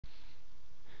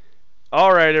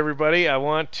All right, everybody. I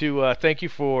want to thank you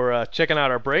for checking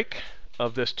out our break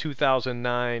of this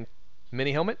 2009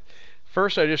 mini helmet.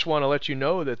 First, I just want to let you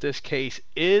know that this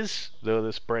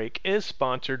this break is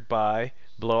sponsored by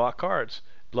Blowout Cards,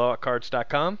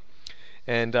 blowoutcards.com.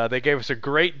 And they gave us a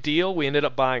great deal. We ended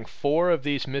up buying 4 of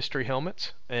these mystery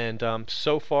helmets, and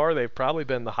so far they've probably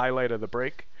been the highlight of the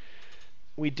break.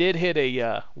 We did hit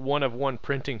a 1 of 1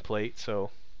 printing plate,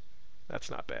 so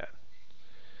that's not bad.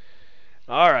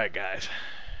 All right, guys.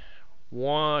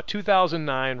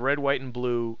 2009 red, white, and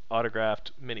blue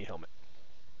autographed mini helmet.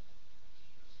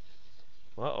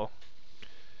 Uh-oh.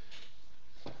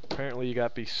 Apparently you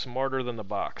got to be smarter than the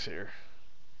box here.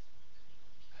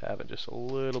 Having just a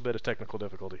little bit of technical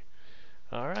difficulty.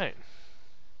 All right.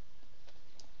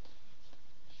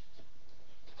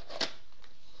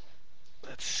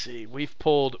 Let's see. We've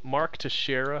pulled Mark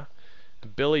Teixeira,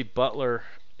 Billy Butler,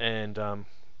 and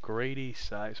Grady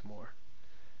Sizemore.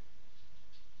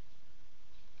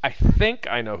 I think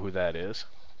I know who that is.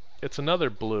 It's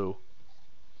another blue,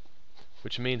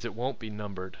 which means it won't be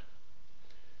numbered.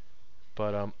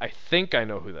 But I think I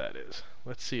know who that is.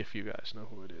 Let's see if you guys know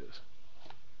who it is.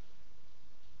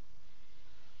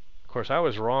 Of course, I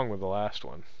was wrong with the last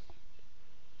one.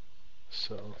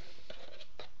 So,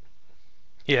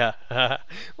 yeah.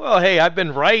 Well, hey, I've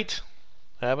been right,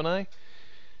 haven't I?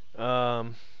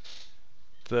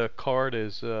 The card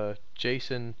is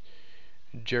Jason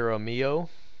Jeremio.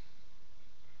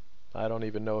 I don't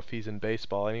even know if he's in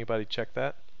baseball. Anybody check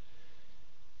that?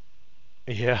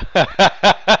 Yeah.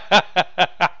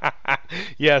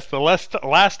 Yes, the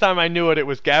last time I knew it, it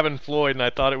was Gavin Floyd, and I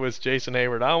thought it was Jason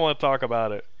Hayward. I don't want to talk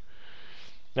about it.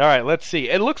 All right, let's see.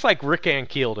 It looks like Rick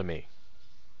Ankiel to me.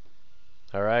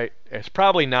 All right, it's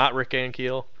probably not Rick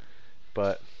Ankiel,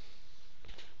 but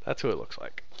that's who it looks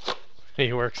like.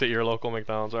 He works at your local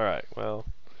McDonald's. All right, well,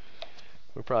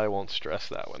 we probably won't stress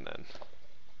that one then.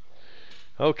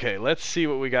 Okay, let's see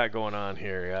what we got going on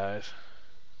here, guys.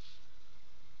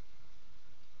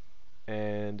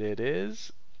 And it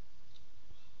is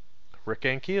Rick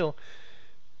Ankiel.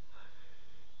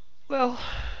 Well,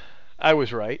 I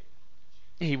was right.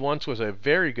 He once was a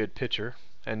very good pitcher,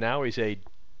 and now he's a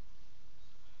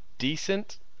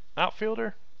decent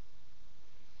outfielder.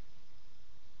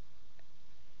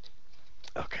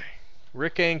 Okay.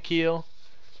 Rick Ankiel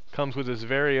comes with his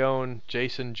very own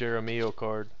Jason Jeremio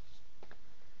card.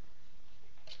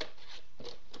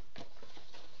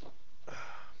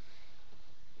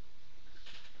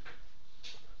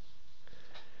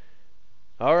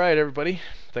 Alright, everybody.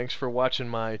 Thanks for watching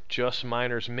my Just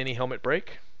Miners mini helmet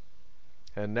break.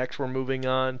 And next we're moving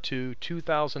on to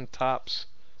 2000 Topps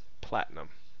Platinum.